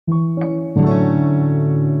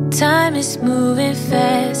Time is moving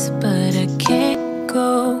fast, but I can't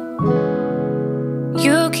go.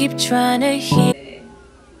 You keep trying to hear.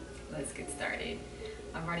 Let's get started.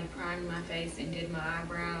 I've already primed my face and did my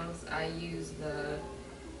eyebrows. I used the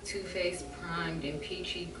Too Faced Primed and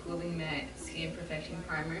Peachy Cooling Matte Skin Perfection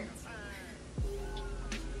Primer.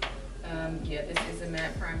 Yeah, this is a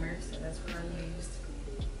matte primer, so that's what I used.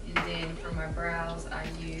 And then for my brows, I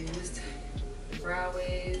used the Brow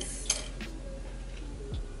Wiz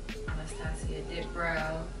Anastasia Dip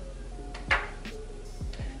Brow,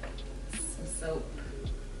 some soap,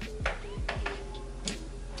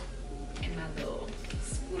 and my little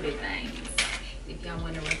spoolie things. If y'all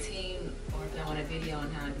want a routine or if y'all want a video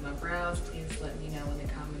on how to do my brows, please let me know in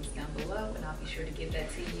the comments down below and I'll be sure to get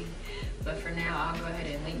that to you. But for now, I'll go ahead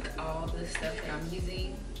and link all the stuff that I'm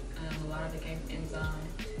using. A lot of it came from Amazon.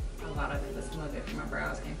 A lot of it, but some of it for my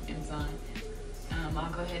brows came from Amazon.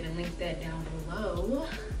 I'll go ahead and link that down below.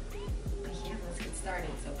 But yeah, let's get started.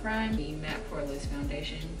 So prime the Matte Poreless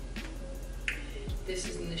Foundation. This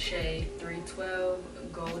is in the shade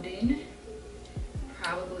 312 Golden.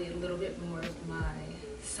 Probably a little bit more of my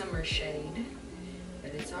summer shade,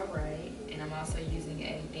 but it's all right. And I'm also using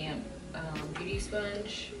a damp beauty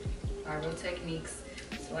sponge by Real Techniques.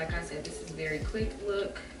 So like I said, this is very quick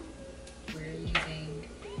look. We're using,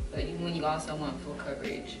 but when you also want full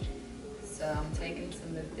coverage. So I'm taking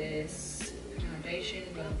some of this foundation,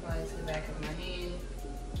 I'm gonna apply it to the back of my hand.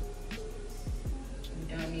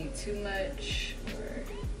 You don't need too much, or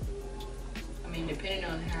I mean, depending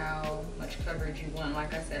on how much coverage you want.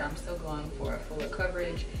 Like I said, I'm still going for a fuller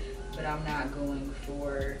coverage, but I'm not going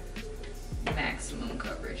for maximum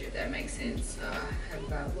coverage, if that makes sense. I have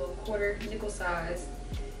about a little quarter nickel size.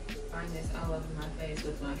 Find this all over my face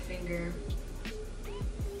with my finger.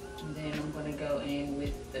 And then I'm gonna go in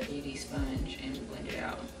with the beauty sponge and blend it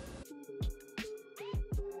out.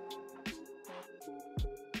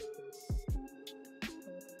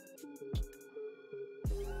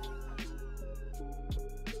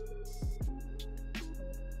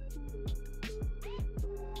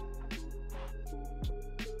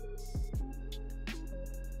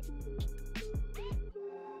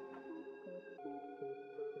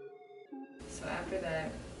 So after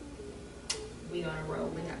that, we on a roll.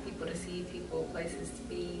 We got people to see, people, places to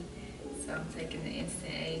be. So I'm taking the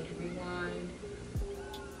Instant Age Rewind.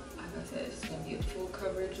 Like I said, it's gonna be a full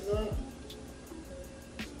coverage look.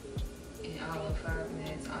 In all of 5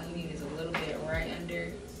 minutes, all you need is a little bit right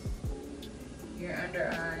under your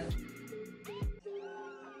under eye.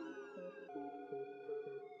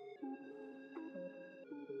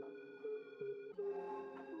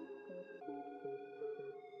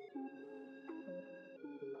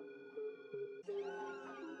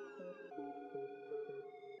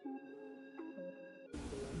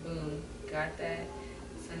 Boom, got that.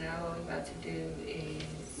 So now what we're about to do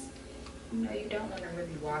is, you know, you don't want to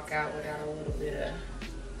really walk out without a little bit of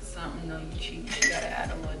something on your cheeks. You gotta add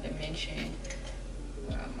a little dimension.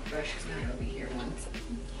 Well, my brush is not over here once.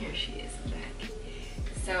 Here she is, I'm back.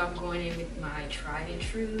 So I'm going in with my Tried and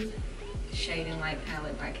True Shade and Light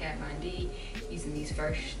palette by Kat Von D, using these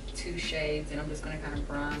first 2 shades, and I'm just gonna kind of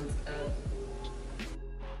bronze up.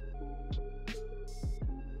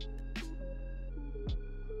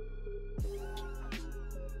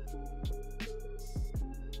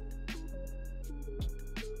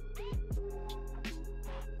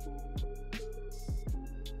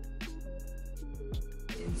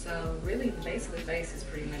 And so really the base of the face is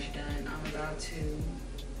pretty much done. I'm about to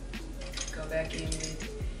go back in with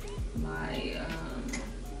my,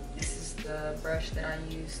 this is the brush that I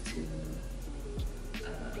use to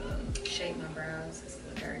shape my brows. It's a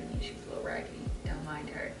little dirty, she's a little raggedy, don't mind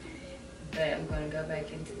her. But I'm gonna go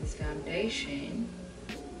back into this foundation,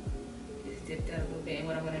 just dip that a little bit, and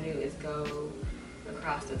what I'm gonna do is go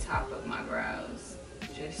across the top of my brows,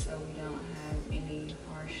 just so we don't have any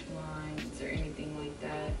harsh lines or anything like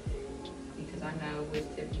that. Because I know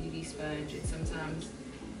with the beauty sponge,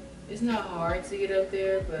 it's not hard to get up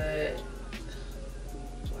there, but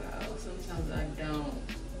wow, sometimes I don't,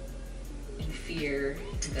 in fear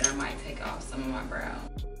that I might take off some of my brow.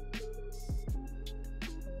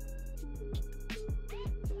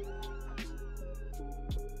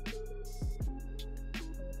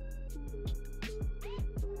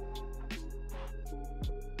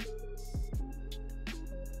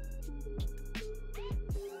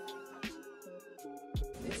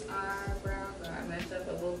 This eyebrow, I messed up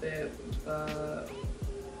a little bit, but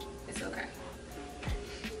it's okay.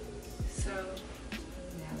 So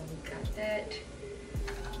now that we got that,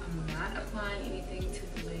 I'm not applying anything to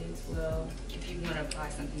the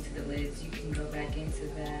add something to the lids, you can go back into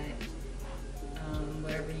that,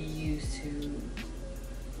 whatever you use to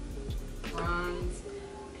bronze.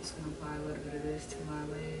 I'm just gonna apply a little bit of this to my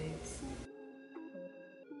lids.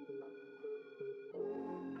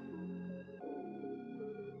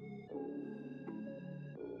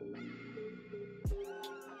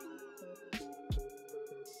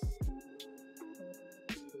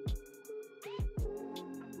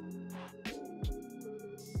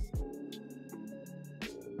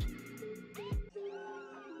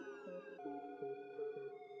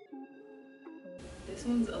 This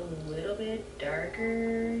one's a little bit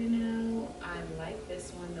darker, you know. I like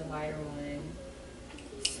this one, the lighter one.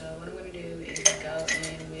 So what I'm gonna do is go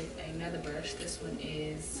in with another brush. This one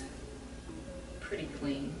is pretty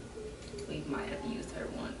clean. We might have used her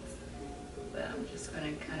once, but I'm just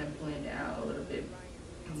gonna kind of blend out a little bit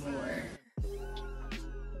more.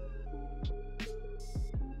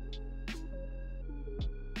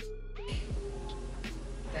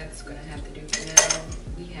 That's gonna have to do for now.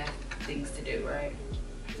 We have things to do, right?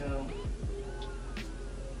 So,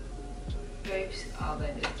 babes, all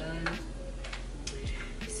that is done.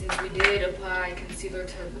 Since we did apply concealer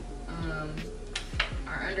to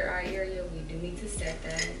our under eye area, we do need to set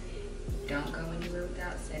that. Don't go anywhere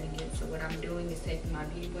without setting it. So what I'm doing is taking my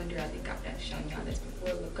beauty blender. I think I've shown y'all this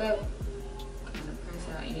before. Look up. I'm gonna press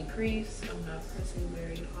out any crease. I'm not pressing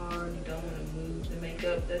very hard. You don't want to move the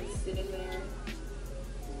makeup that's sitting there.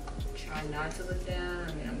 Try not to look down.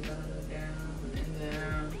 I mean, I'm gonna look down and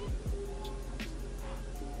then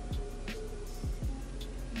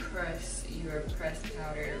press your pressed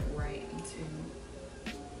powder right into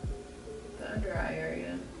the under eye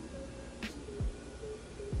area.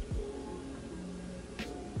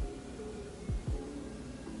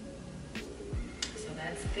 So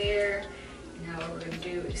that's there. Now what we're gonna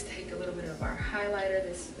do is take a little bit of our highlighter.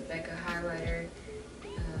 This is the Becca highlighter.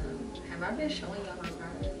 Have I been showing y'all my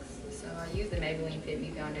products? So I used the Maybelline Fit Me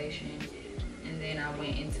foundation, and then I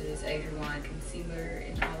went into this Adrian concealer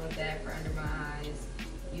and all of that for under my eyes.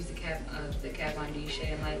 Used the Kat Von D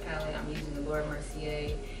Shade and Light palette. I'm using the Laura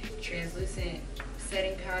Mercier translucent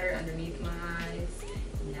setting powder underneath my eyes.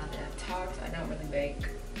 Now that I've talked, I don't really bake.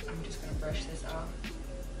 I'm just gonna brush this off.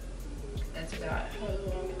 That's about how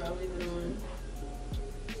long I'll leave it on.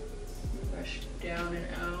 Brush down and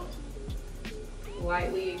out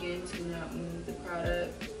lightly again to not move the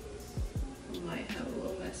product. Might have a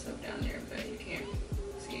little mess up down there, but you can't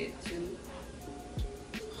see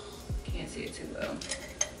it too well.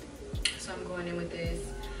 So I'm going in with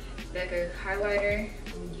this Becca highlighter.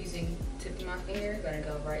 I'm using tip of my finger. Gonna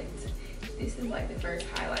go right into. This is like the first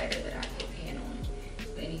highlighter that I put pan on.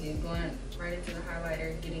 But anyway, going right into the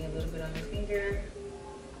highlighter, getting a little bit on your finger,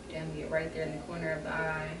 down get right there in the corner of the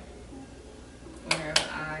eye.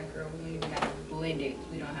 Girl, we don't even have to blend it.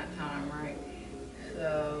 We don't have time, right?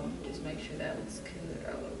 So just make sure that looks good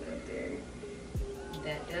all over up there.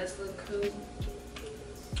 That does look cool.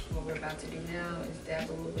 What we're about to do now is dab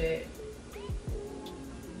a little bit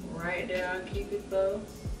right down Cupid's bow.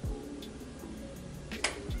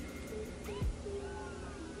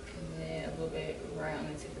 And then a little bit right on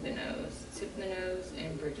the tip of the nose. Tip of the nose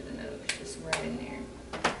and bridge of the nose, just right in there.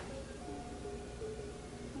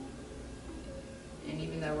 And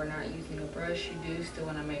even though we're not using a brush, you do still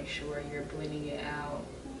want to make sure you're blending it out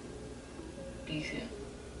decent,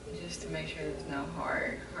 just to make sure there's no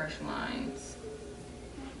harsh lines.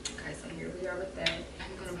 Okay, so here we are with that.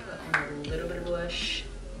 I'm gonna put on a little bit of blush,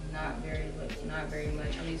 not very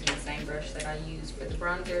much. I'm using the same brush that I used for the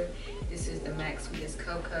bronzer. This is the MAC Sweetest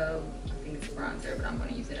Cocoa. I think it's bronzer, but I'm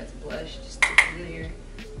gonna use it as a blush. Just stick it in there.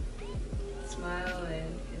 Smile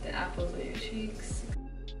and hit the apples of your cheeks.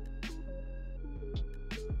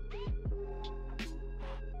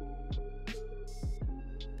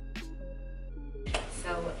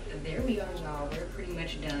 So there we are, y'all. We're pretty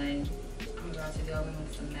much done. I'm about to go in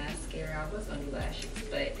with some mascara. I was gonna do lashes,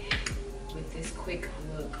 but with this quick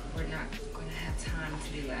look, we're not gonna have time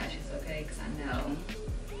to do lashes, okay? Because I know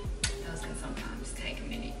those can sometimes take a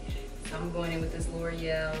minute. So I'm going in with this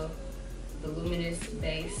L'Oreal Voluminous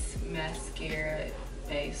Base Mascara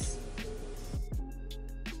Base.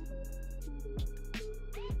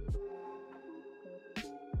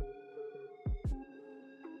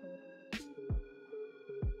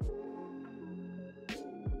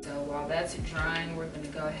 So while that's drying, we're gonna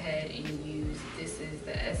go ahead and use, this is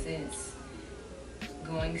the Essence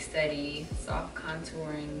Going Steady Soft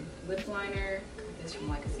Contouring Lip Liner. Got this from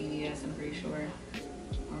like a CVS, I'm pretty sure.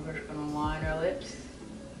 We're just gonna line our lips.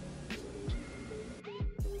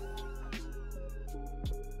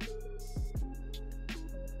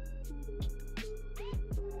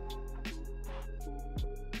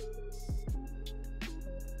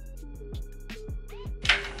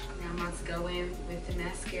 about to go in with the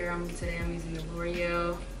mascara. Today I'm using the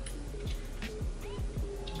L'Oreal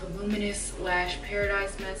Voluminous Lash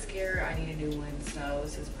Paradise Mascara. I need a new one, so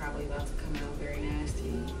this is probably about to come out very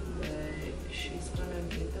nasty. But she's gonna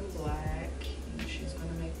get them black, and she's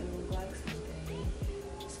gonna make them look like something.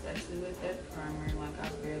 Especially with that primer. Like, I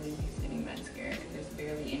barely use any mascara. There's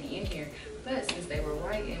barely any in here. But since they were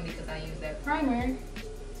white, and because I used that primer,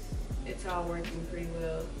 it's all working pretty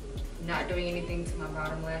well. Not doing anything to my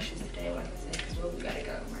bottom lashes today, like I said, because well, we gotta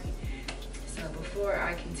go, right? So before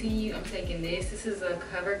I continue, I'm taking this. This is a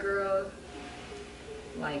CoverGirl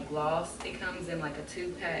like gloss. It comes in like a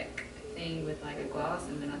 2-pack thing with like a gloss,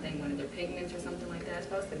 and then I think one of their pigments or something like that. It's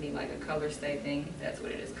supposed to be like a color stay thing. That's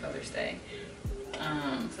what it is, color stay.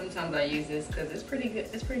 Sometimes I use this because it's pretty good.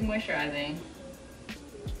 It's pretty moisturizing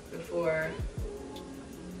before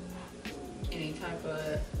any type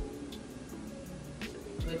of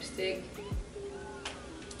lipstick.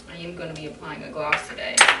 I am going to be applying a gloss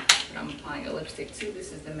today, but I'm applying a lipstick too.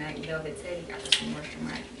 This is the MAC Velvet Teddy. Got this from Moisture.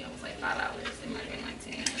 It was like $5. It might have been like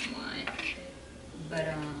 10 online. But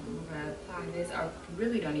I'm going to apply this. I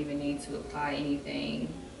really don't even need to apply anything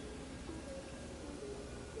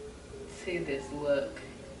to this look,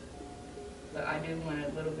 but I do want a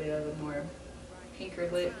little bit of a more pinker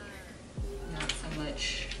lip, not so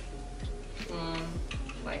much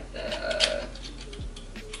like the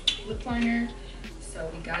lip liner. So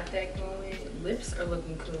we got that going. Lips are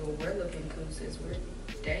looking cool. We're looking cool since we're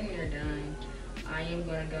dang near done. I am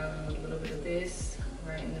gonna go with a little bit of this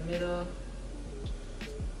right in the middle.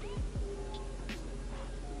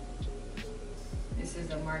 This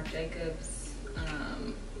is a Marc Jacobs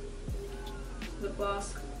lip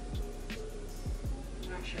gloss.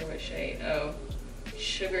 I'm not sure what shade. Oh,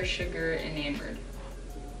 Sugar Enamored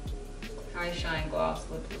High Shine Gloss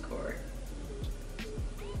Lip Liqueur.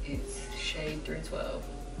 It's shade 312.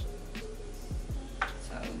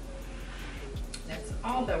 So that's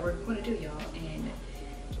all that we're going to do, y'all. And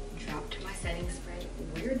drop to my setting spray.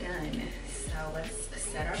 We're done. So let's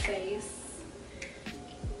set our face.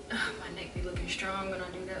 My neck be looking strong when I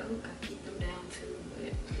do that. Ooh, I keep them down too,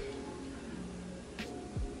 but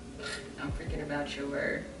don't forget about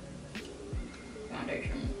your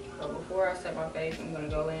foundation. So before I set my face, I'm gonna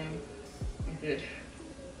go in with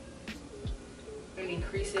any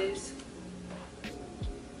creases.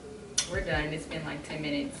 We're done. It's been like 10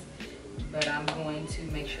 minutes, but I'm going to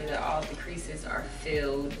make sure that all the creases are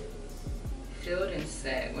filled and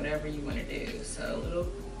set, whatever you want to do. So a little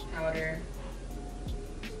powder.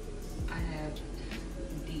 I have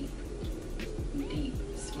deep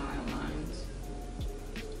smile lines,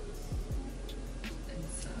 and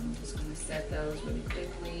so I'm just going to set those really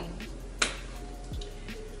quickly.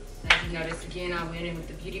 As you notice, again, I went in with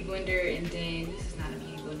the Beauty Blender, and then this is not a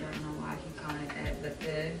Beauty Blender, I don't know why I keep calling it that, but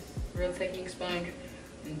the Real Technique sponge,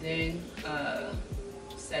 and then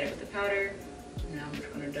set it with the powder. And now I'm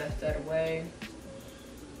just going to dust that away.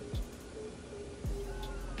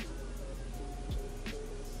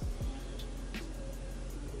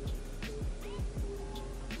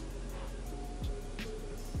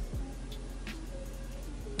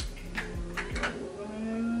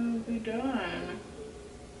 Done.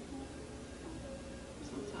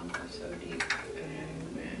 Sometimes I'm so deep.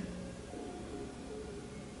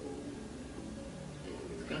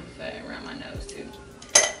 It's gonna fit around my nose too.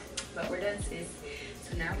 But we're done, sis.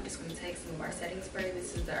 So now we're just gonna take some of our setting spray.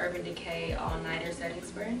 This is the Urban Decay All Nighter setting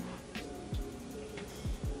spray.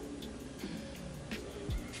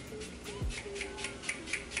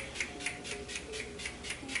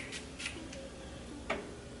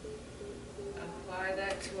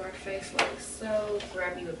 To our face like so.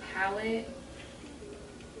 Grab you a palette.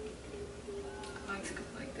 I like to go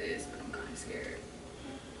like this, but I'm kind of scared.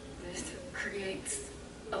 This creates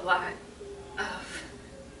a lot of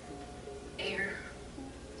air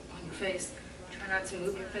on your face. Try not to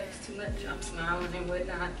move your face too much. I'm smiling and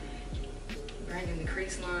whatnot, bringing the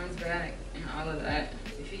crease lines back and all of that.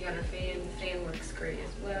 If you got a fan, the fan works great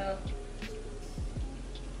as well.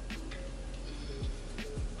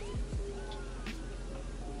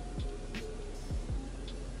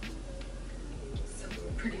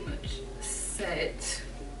 Pretty much set,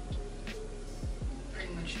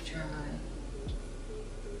 pretty much dry.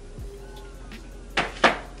 I'm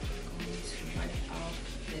going to wipe off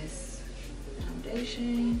this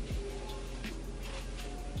foundation.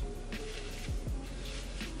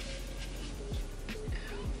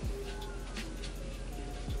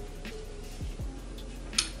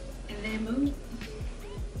 And then move.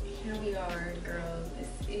 Here we are, girls.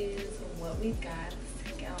 This is what we got.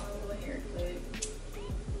 Let's take out a little hair clip.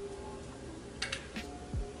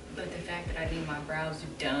 But the fact that I need my brows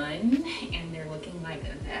done and they're looking like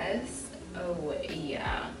this, oh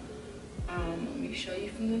yeah. Let me show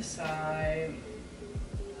you from the side.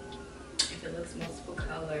 If it looks multiple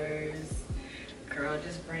colors, girl,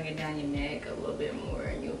 just bring it down your neck a little bit more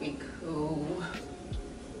and you'll be cool.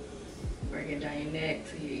 Bring it down your neck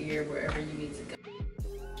to your ear, wherever you need to go.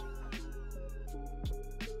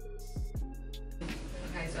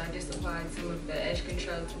 Okay, so I just applied some of the edge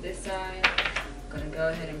control to this side. I'm gonna go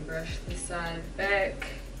ahead and brush this side back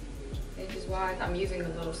edges wise. I'm using a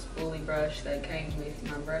little spoolie brush that came with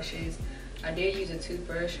my brushes. I did use a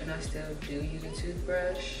toothbrush and I still do use a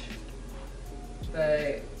toothbrush,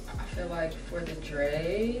 but I feel like for the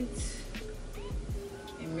dreads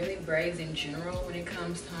and really braids in general, when it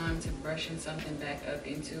comes time to brushing something back up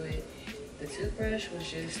into it, the toothbrush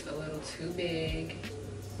was just a little too big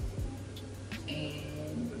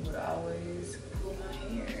and would always pull my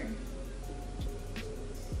hair.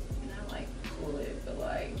 Not like pull it, but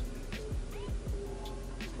like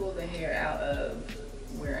pull the hair out of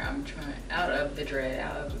where I'm trying, out of the dread,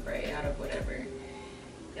 out of the braid, out of whatever.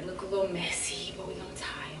 They look a little messy, but we're gonna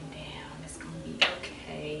tie them down. It's gonna be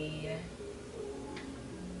okay.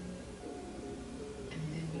 And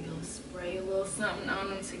then we're gonna spray a little something on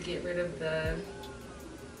them to get rid of the,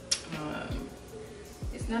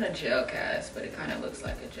 it's not a gel cast, but it kind of looks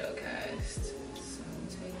like a gel cast. So I'm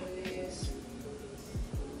taking this,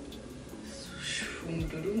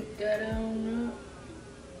 that down.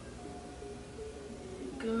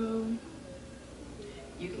 Go.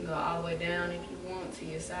 You can go all the way down if you want to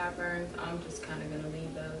your sideburns. I'm just kind of gonna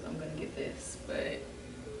leave those. I'm gonna get this, but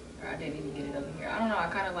or I didn't even get it over here. I don't know. I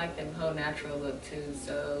kind of like the whole natural look too.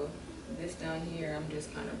 So this down here, I'm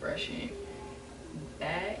just kind of brushing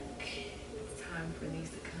back. It's time for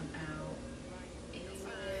these to come out.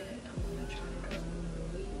 Anyway, I'm gonna try to go another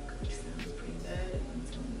week, which sounds pretty bad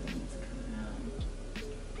until the needs come out.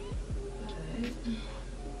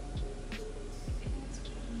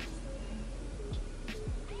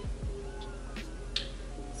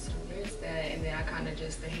 But and then I kind of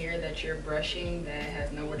just, the hair that you're brushing that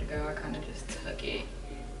has nowhere to go, I kind of just tuck it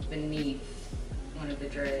beneath one of the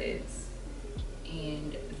dreads.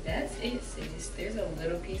 And that's it, sis. There's a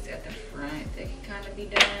little piece at the front that can kind of be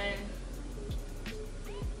done.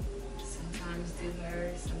 Sometimes do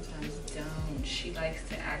hers, sometimes don't. She likes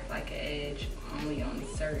to act like an edge only on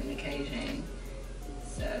certain occasions.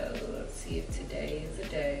 So let's see if today is a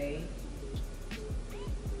day.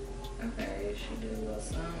 Okay, she did a little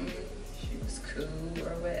something. She was cool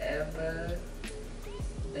or whatever.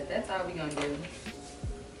 But that's all we gonna do.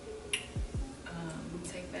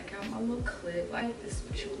 Take back out my little clip. Like this is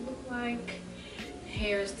what you look like.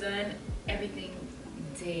 Hair's done. Everything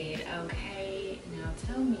did. Okay. Now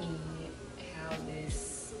tell me how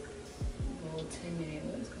this little 10-minute,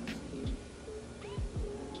 what is going on here?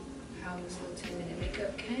 How this little 10-minute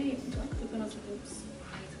makeup came. Do I clip it on some hoops?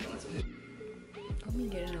 I need to put on some hoops. Let me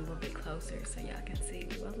get in a little bit closer so y'all can see.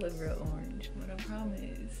 Well, I look real orange, but I promise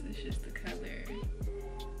it's just the color.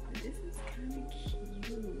 But this is kind of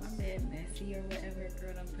cute. My bad, messy or whatever.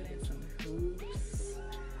 Girl, I'm putting some hoops.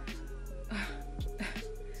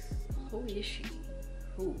 Who is she?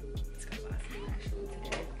 Who? Let's go buy some lash glue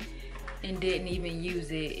today. And didn't even use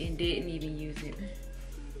it.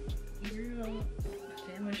 Girl,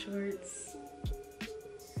 pajama shorts.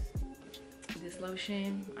 This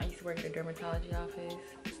lotion, I used to work at a dermatology office.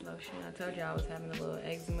 This lotion, I told you I was having a little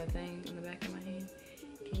eczema thing on the back of my hand.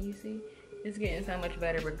 Can you see? It's getting so much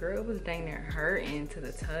better, but girl, it was dang near hurting to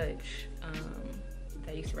the touch.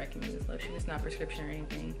 They used to recommend this lotion. It's not prescription or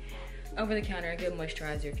anything. Over the counter, a good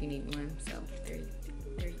moisturizer if you need one. So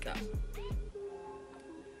there you go.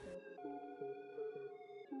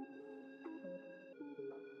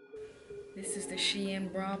 This is the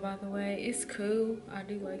Shein bra, by the way. It's cool. I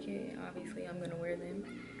do like it. Obviously, I'm gonna wear them.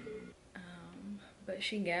 But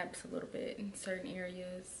she gaps a little bit in certain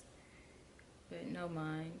areas. But no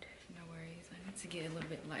mind, no worries. I need to get a little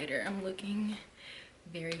bit lighter. I'm looking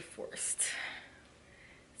very forced.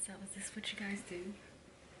 So is this what you guys do?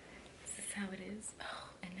 Is this how it is? Oh,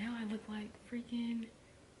 and now I look like freaking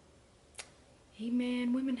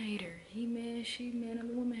He-Man women hater. He-Man, she-man, I'm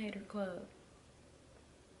a woman hater club.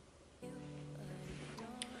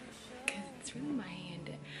 Because it's really my hand.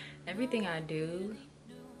 Everything I do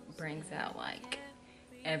brings out like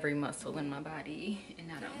every muscle in my body,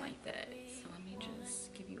 and I don't like that. So let me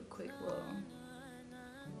just give you a quick little,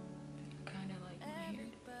 kind of like my hair.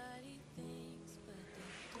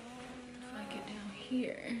 If I get down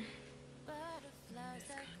here, it's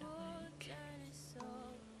kind of like,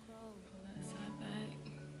 pull that side back.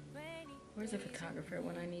 Where's a photographer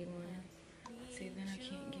when I need one? See, then I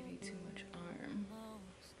can't give you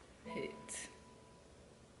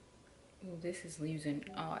this is using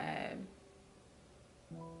all ab.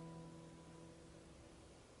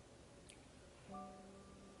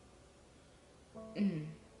 And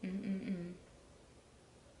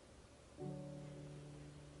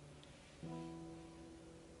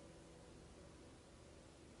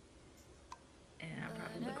I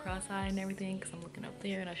probably look cross-eyed and everything because I'm looking up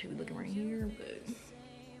there and I should be looking right here, but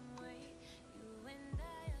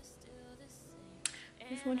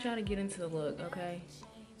I just want y'all to get into the look, okay?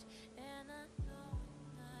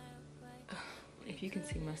 If you can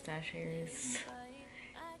see mustache hairs,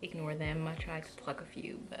 ignore them. I tried to pluck a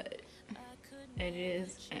few, but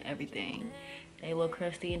edges and everything. They look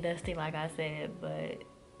crusty and dusty, like I said, but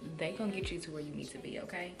they gonna get you to where you need to be,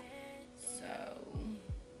 okay? So,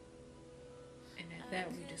 and at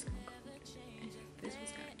that, we just gonna go. This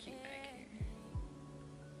was kind of cute back here.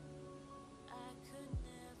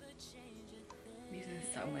 I'm using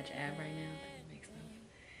so much ab right now that it makes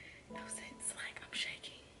no sense. Like, I'm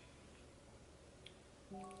shaking.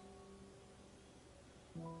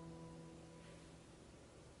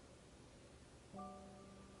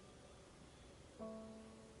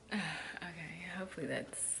 Okay, hopefully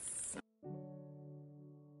that's